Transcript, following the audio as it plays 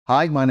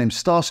Hi, my name's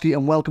Starsky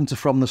and welcome to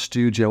From the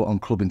Studio on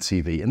Clubbing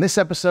TV. In this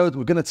episode,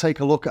 we're going to take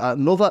a look at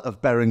another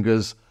of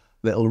Behringer's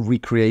little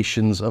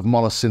recreations of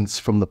monosynths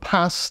from the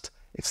past.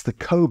 It's the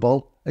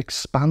Kobol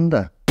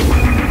Expander.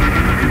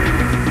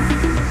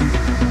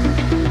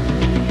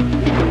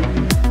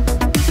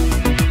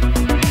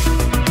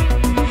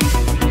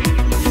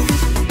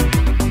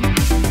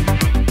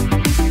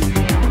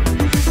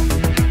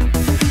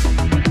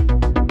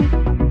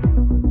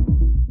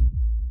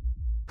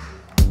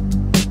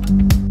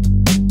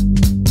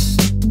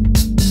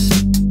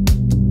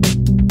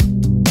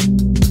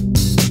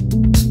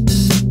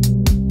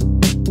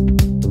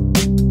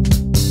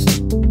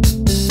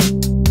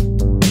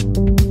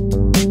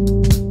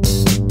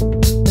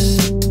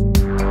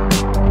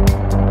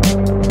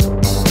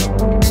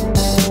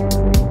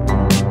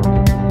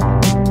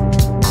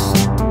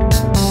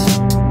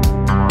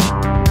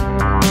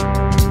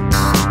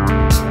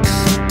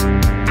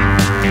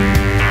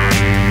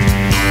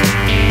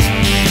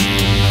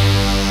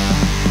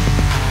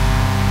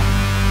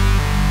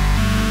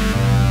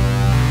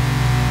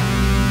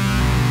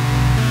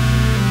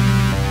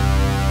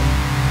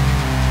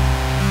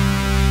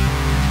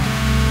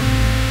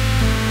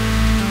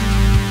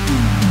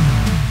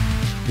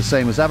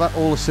 Same as ever,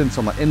 all the synths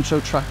on the intro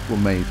track were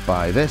made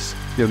by this.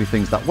 The only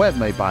things that weren't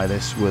made by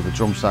this were the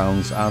drum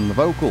sounds and the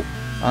vocal.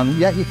 And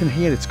yet you can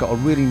hear it's got a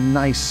really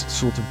nice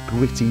sort of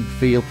gritty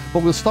feel.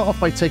 But we'll start off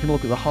by taking a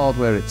look at the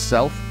hardware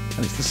itself.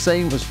 And it's the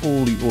same as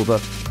all the other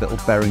little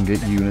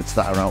Behringer units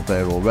that are out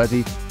there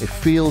already. It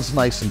feels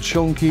nice and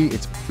chunky,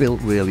 it's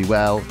built really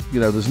well.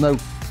 You know, there's no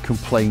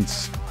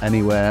complaints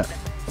anywhere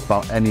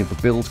about any of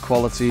the build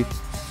quality.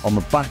 On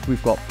the back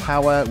we've got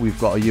power, we've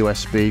got a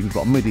USB, we've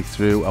got MIDI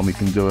through, and we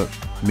can do a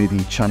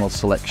MIDI channel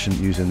selection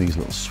using these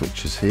little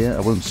switches here. I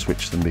won't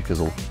switch them because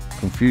I'll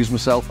confuse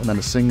myself. And then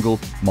a single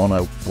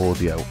mono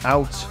audio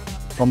out.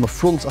 On the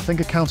front, I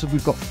think I counted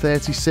we've got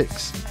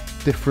 36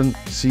 different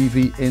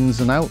CV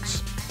ins and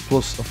outs,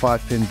 plus a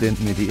 5-pin DIN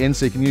MIDI in.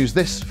 So you can use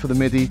this for the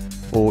MIDI,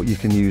 or you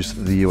can use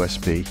the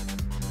USB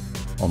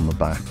on the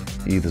back.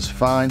 Either's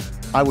fine.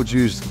 I would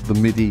use the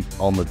MIDI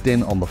on the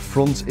DIN on the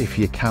front if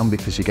you can,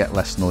 because you get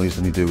less noise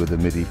than you do with the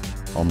MIDI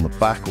on the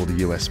back or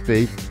the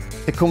USB.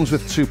 It comes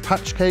with 2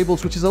 patch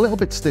cables, which is a little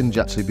bit stingy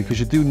actually, because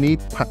you do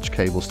need patch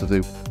cables to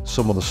do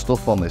some of the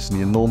stuff on this, and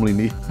you normally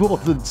need more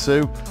than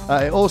 2.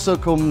 It also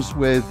comes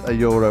with a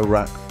Euro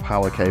rack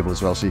power cable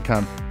as well, so you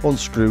can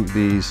unscrew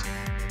these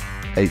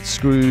 8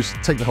 screws,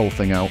 take the whole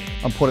thing out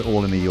and put it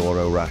all in a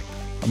Euro rack.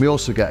 And we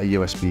also get a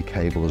USB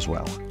cable as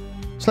well.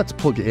 So let's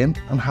plug it in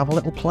and have a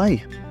little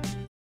play.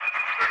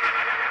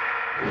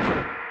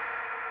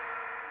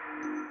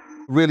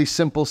 Really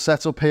simple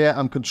setup here.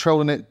 I'm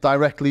controlling it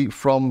directly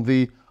from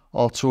the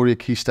Arturia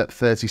Keystep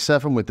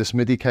 37 with this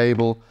MIDI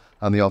cable,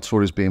 and the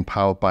Arturia is being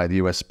powered by the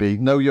USB.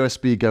 No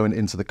USB going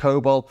into the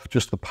Kobol,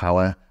 just the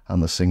power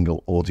and the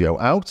single audio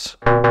out.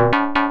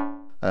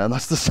 And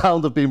that's the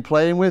sound I've been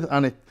playing with,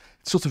 and it's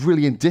sort of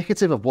really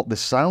indicative of what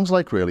this sounds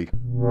like, really.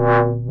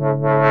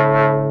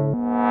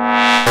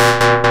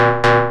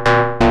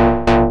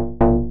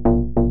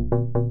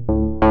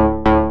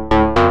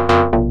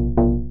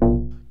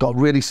 Got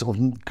really sort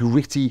of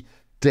gritty,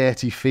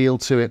 dirty feel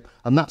to it,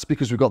 and that's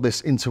because we've got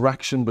this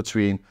interaction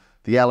between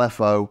the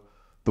LFO,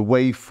 the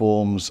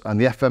waveforms, and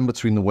the FM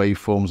between the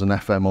waveforms and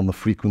FM on the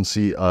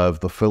frequency of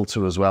the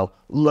filter as well.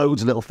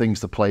 Loads of little things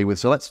to play with.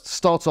 So let's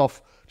start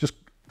off just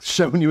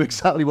showing you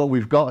exactly what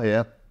we've got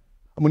here.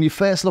 And when you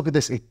first look at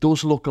this, it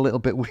does look a little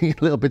bit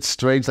weird, a little bit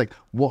strange, like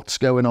what's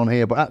going on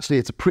here? But actually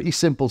it's a pretty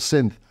simple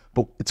synth,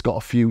 but it's got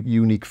a few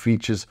unique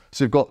features.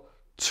 So you've got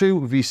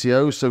 2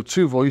 VCOs, so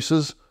 2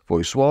 voices,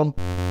 voice 1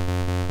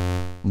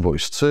 and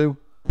voice 2.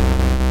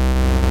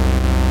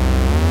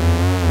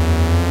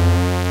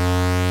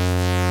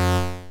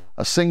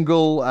 A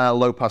single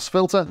low-pass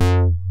filter,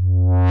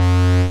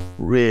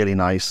 really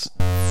nice.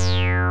 We've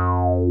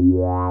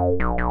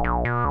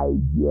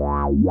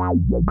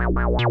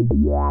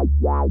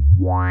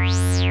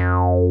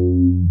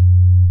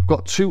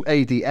got 2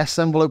 ADS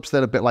envelopes.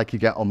 They're a bit like you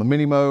get on the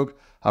Mini Moog,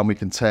 and we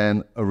can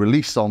turn a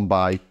release on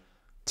by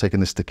taking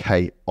this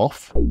decay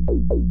off.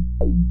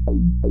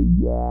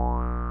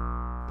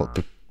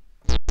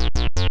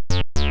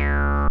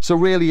 So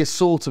really you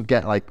sort of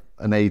get like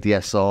an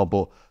ADSR,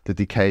 but the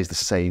decay is the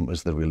same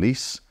as the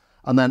release.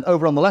 And then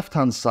over on the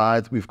left-hand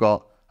side, we've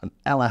got an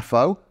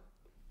LFO.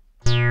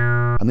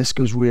 And this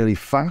goes really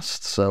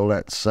fast, so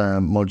let's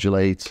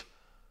modulate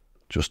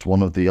just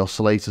one of the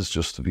oscillators,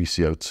 just the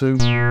VCO2.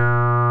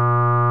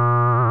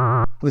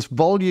 This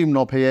volume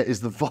knob here is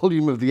the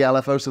volume of the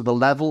LFO, so the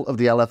level of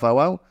the LFO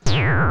out.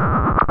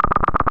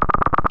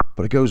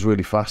 But it goes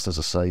really fast, as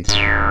I say.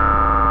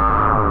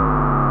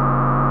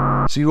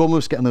 So you're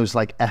almost getting those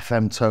like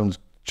FM tones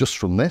just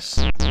from this.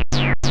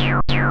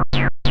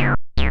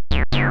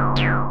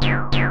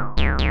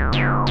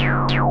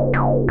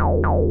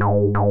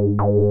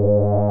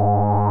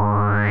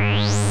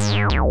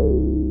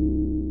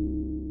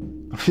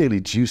 Really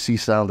juicy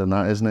sound in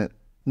that, isn't it?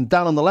 And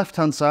down on the left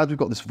hand side we've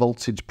got this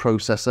voltage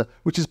processor,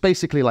 which is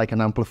basically like an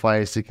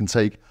amplifier, so you can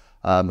take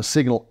a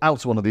signal out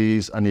to one of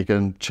these, and you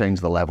can change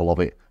the level of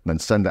it and then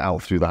send it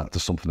out through that to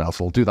something else.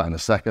 I'll do that in a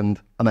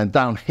second. And then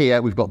down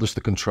here, we've got just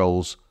the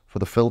controls for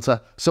the filter.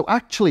 So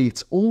actually,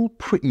 it's all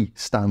pretty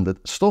standard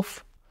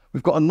stuff.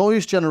 We've got a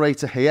noise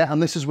generator here,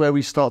 and this is where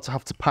we start to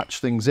have to patch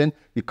things in.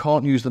 You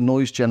can't use the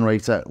noise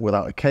generator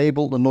without a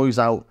cable. The noise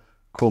out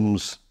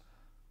comes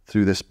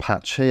through this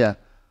patch here.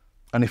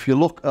 And if you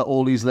look at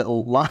all these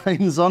little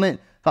lines on it,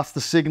 that's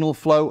the signal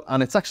flow,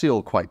 and it's actually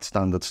all quite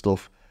standard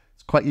stuff.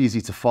 It's quite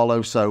easy to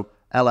follow. So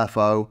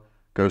LFO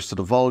goes to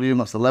the volume,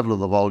 that's the level of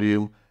the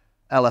volume.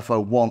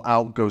 LFO1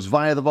 out goes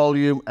via the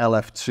volume.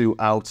 LF2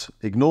 out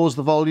ignores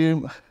the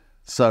volume.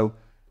 So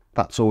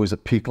that's always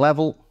at peak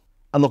level.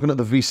 And looking at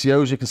the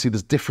VCOs, you can see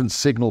there's different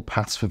signal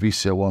paths for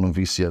VCO1 and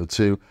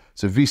VCO2.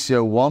 So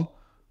VCO1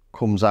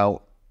 comes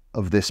out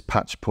of this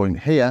patch point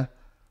here.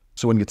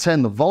 So when you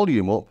turn the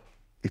volume up,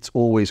 it's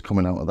always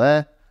coming out of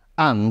there,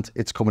 and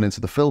it's coming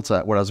into the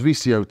filter. Whereas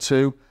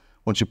VCO2,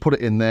 once you put it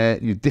in there,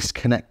 you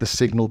disconnect the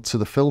signal to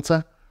the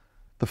filter.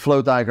 The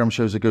flow diagram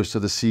shows it goes to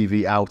the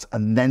CV out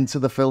and then to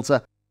the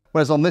filter.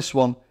 Whereas on this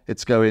one,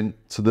 it's going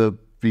to the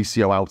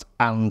VCO out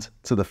and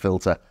to the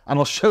filter. And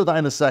I'll show that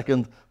in a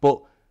second,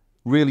 but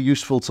really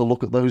useful to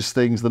look at those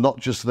things. They're not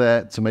just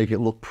there to make it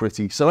look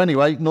pretty. So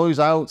anyway, noise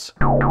out.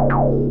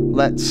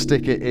 Let's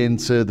stick it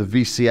into the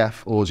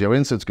VCF audio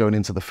in. So it's going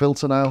into the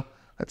filter now.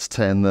 Let's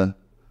turn the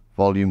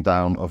volume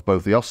down of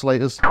both the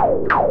oscillators.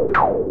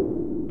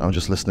 I'm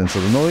just listening to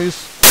the noise.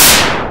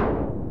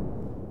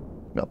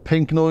 Got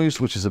pink noise,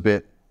 which is a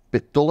bit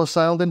duller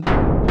sounding.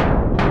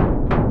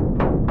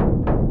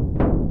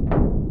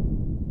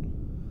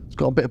 It's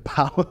got a bit of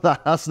power,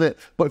 that, hasn't it?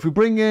 But if we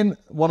bring in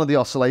one of the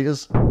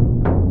oscillators,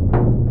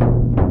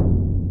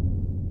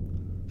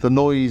 the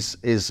noise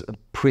is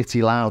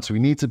pretty loud, so we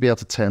need to be able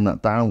to turn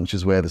that down, which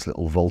is where this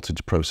little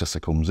voltage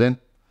processor comes in.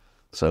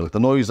 So the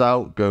noise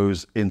out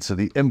goes into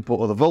the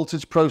input of the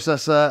voltage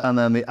processor, and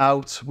then the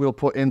out we'll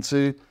put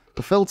into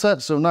the filter.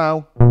 So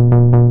now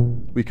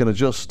we can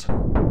adjust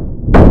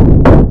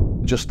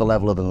the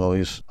level of the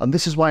noise. And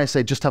this is why I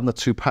say just having the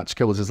two patch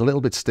cables is a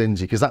little bit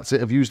stingy, because that's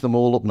it. I've used them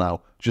all up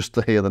now just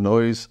to hear the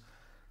noise.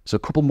 So a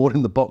couple more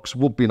in the box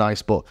would be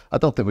nice, but I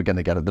don't think we're going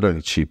to get it. They're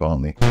only cheap,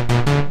 aren't they?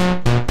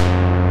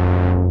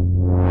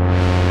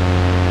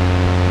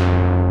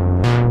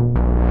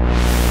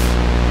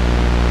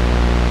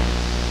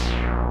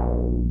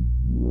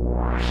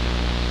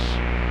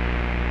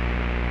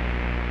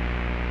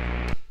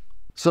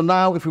 So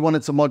now if we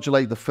wanted to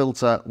modulate the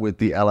filter with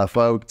the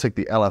LFO, take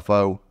the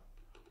LFO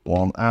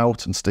one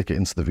out and stick it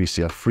into the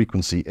VCF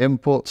frequency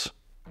input.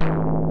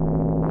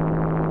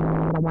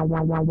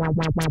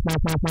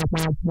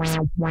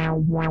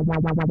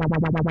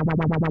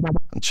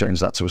 And change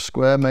that to a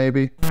square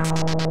maybe.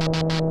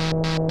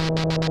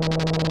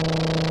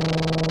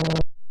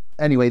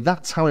 Anyway,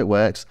 that's how it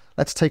works.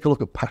 Let's take a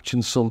look at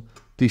patching some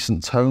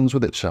decent tones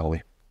with it, shall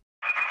we?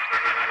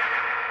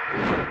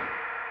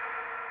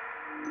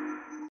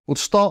 We'll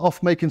start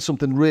off making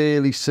something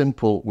really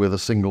simple with a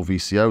single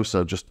VCO,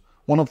 so just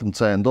one of them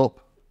turned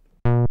up.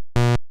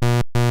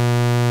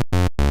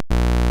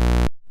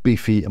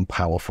 Beefy and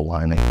powerful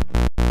lining.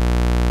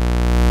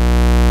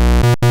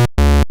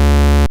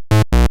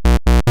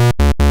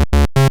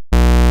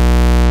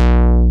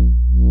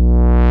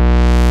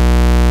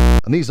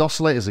 And these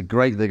oscillators are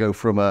great. They go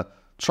from a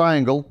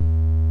triangle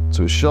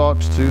to a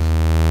shark's tooth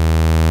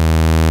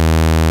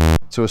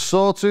to a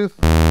sawtooth,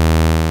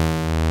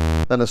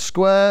 then a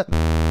square,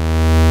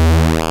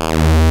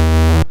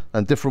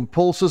 and different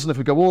pulses. And if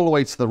we go all the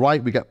way to the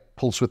right, we get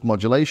pulse width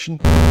modulation.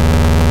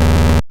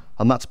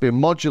 And that's being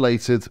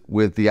modulated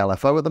with the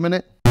LFO at the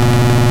minute.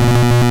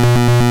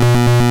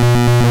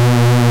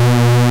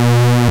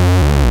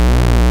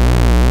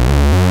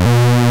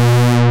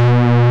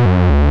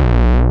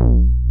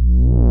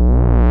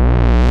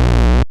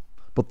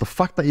 But the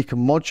fact that you can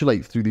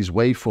modulate through these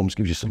waveforms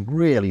gives you some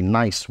really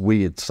nice,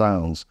 weird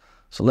sounds.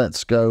 So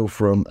let's go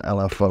from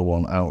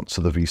LFO1 out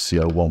to the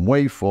VCO1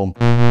 waveform.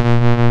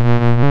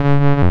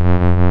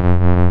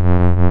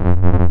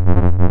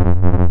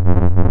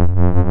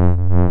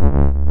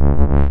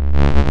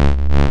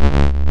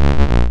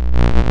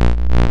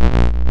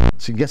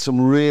 So you get some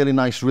really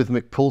nice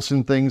rhythmic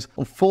pulsing things.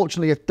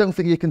 Unfortunately, I don't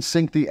think you can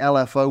sync the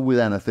LFO with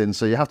anything,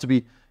 so you have to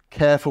be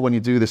careful when you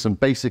do this, and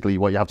basically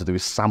what you have to do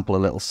is sample a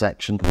little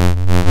section.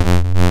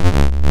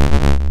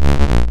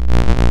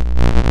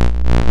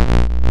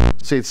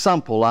 So you'd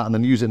sample that and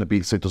then use it in a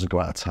beat so it doesn't go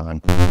out of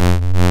time.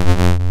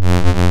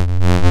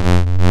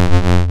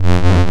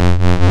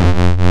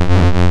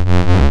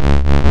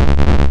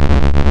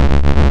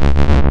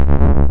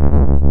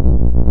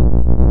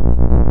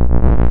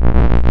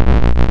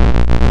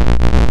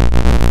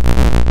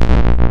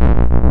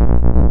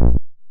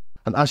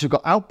 And as you've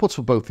got outputs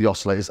for both the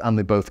oscillators and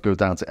they both go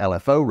down to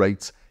LFO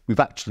rates, we've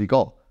actually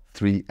got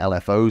 3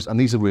 LFOs, and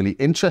these are really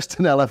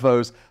interesting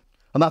LFOs.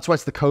 And that's why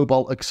it's the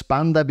Kobol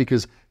expander,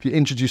 because if you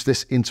introduce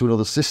this into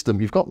another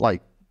system, you've got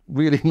like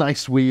really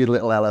nice, weird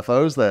little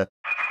LFOs there.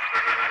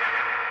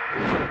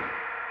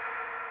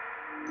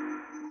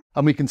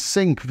 And we can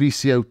sync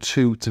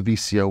VCO2 to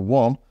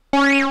VCO1.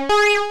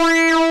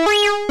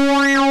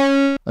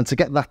 And to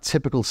get that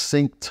typical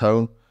sync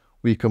tone,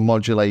 we can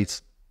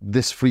modulate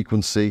this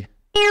frequency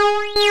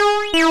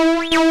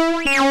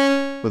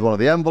with one of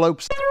the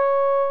envelopes.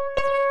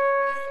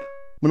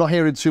 We're not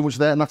hearing too much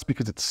there, and that's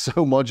because it's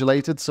so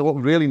modulated. So what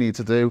we really need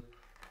to do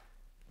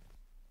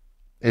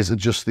is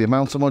adjust the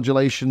amount of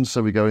modulation.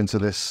 So we go into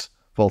this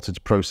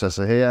voltage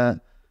processor here,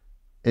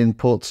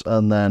 input,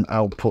 and then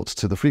output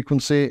to the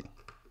frequency.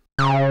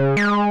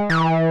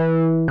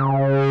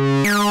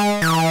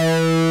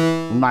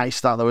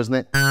 Nice that though, isn't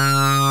it?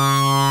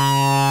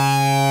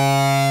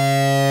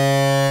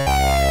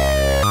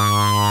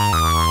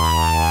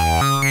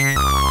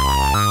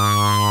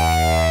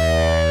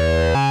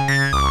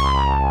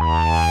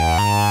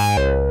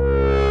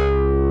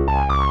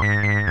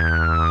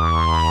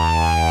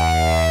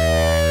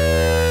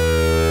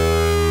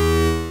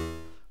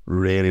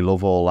 Really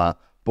love all that.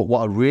 But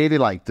what I really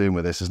like doing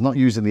with this is not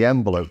using the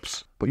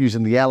envelopes, but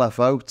using the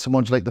LFO to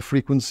modulate the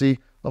frequency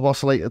of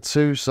oscillator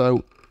 2.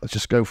 So let's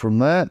just go from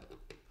there.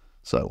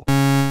 So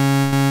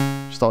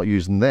start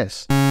using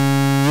this.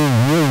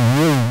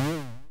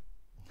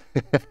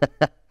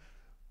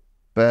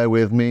 Bear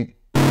with me.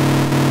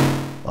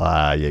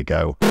 There you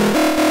go.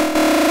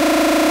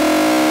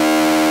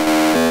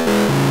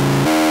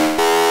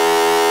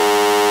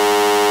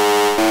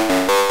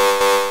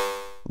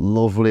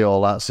 Lovely,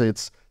 all that. So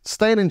it's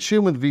staying in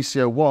tune with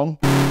VCO1,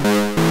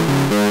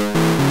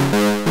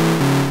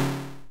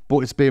 but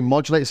it's being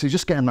modulated, so you're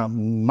just getting that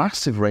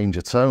massive range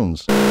of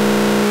tones.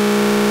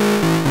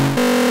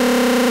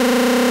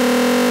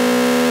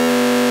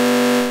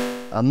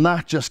 And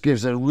that just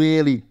gives a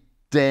really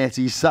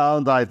dirty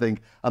sound, I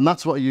think. And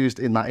that's what I used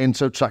in that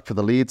intro track for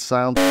the lead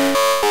sound.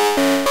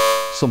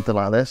 Something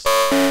like this.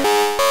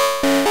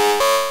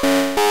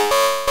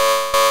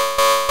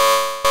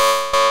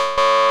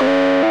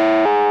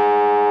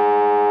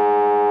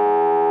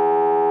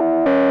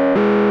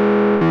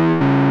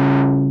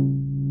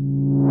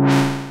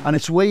 And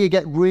it's where you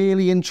get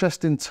really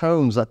interesting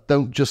tones that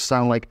don't just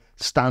sound like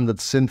standard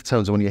synth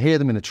tones. And when you hear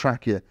them in a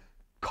track, you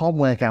can't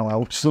work out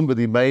how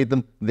somebody made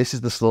them. This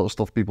is the sort of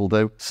stuff people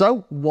do.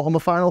 So, what are my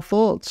final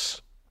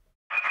thoughts?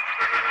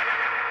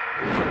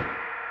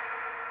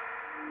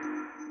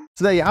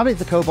 So there you have it,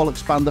 the Kobol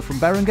expander from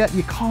Behringer.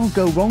 You can't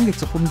go wrong.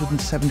 It's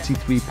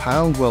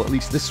 £173. Well, at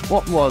least this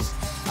what was.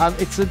 And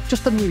it's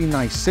just a really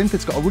nice synth.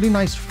 It's got a really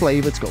nice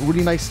flavour. It's got a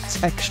really nice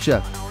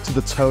texture to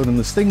the tone. And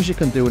there's things you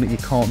can do in it you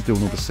can't do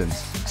in other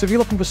synths. So if you're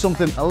looking for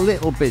something a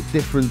little bit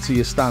different to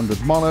your standard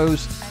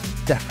monos,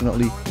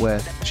 definitely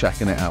worth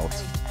checking it out.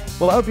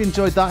 Well, I hope you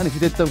enjoyed that, and if you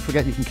did, don't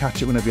forget you can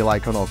catch it whenever you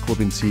like on our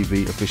Clubbing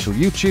TV official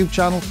YouTube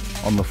channel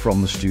on the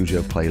From the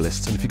Studio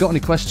playlist. And if you've got any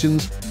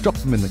questions, drop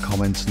them in the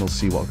comments and I'll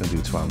see what I can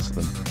do to answer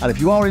them. And if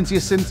you are into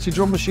your synths, your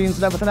drum machines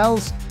and everything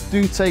else,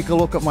 do take a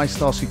look at my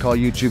Starsky Car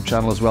YouTube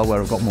channel as well,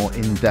 where I've got more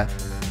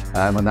in-depth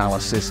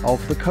analysis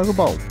of the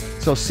Kobol.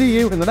 So I'll see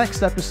you in the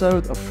next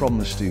episode of From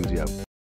the Studio.